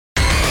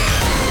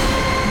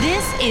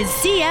is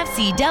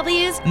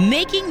CFCW's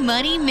Making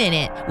Money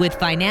Minute with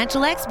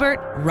financial expert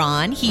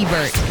Ron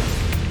Hebert.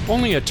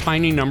 Only a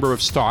tiny number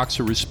of stocks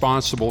are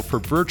responsible for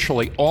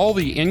virtually all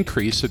the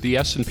increase of the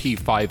S&P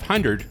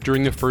 500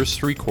 during the first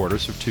 3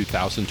 quarters of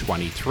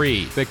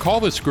 2023. They call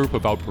this group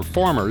of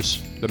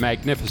outperformers the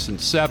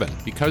Magnificent Seven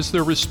because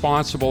they're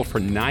responsible for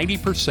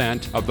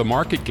 90% of the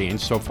market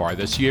gains so far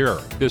this year.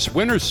 This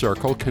winner's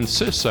circle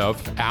consists of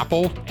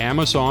Apple,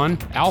 Amazon,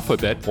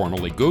 Alphabet,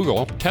 formerly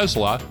Google,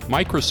 Tesla,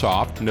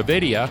 Microsoft,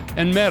 Nvidia,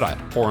 and Meta,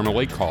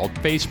 formerly called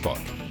Facebook.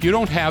 If you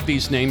don't have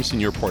these names in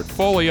your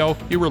portfolio,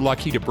 you were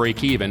lucky to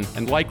break even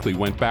and likely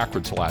went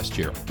backwards last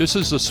year. This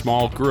is a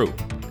small group.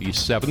 These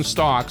 7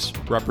 stocks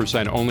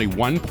represent only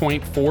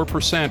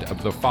 1.4%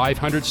 of the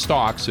 500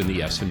 stocks in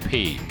the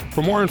S&P.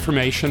 For more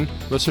information,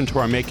 listen to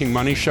our Making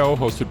Money show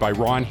hosted by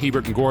Ron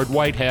Hebert and Gord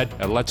Whitehead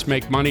at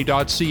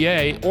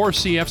letsmakemoney.ca or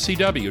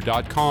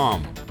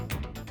cfcw.com.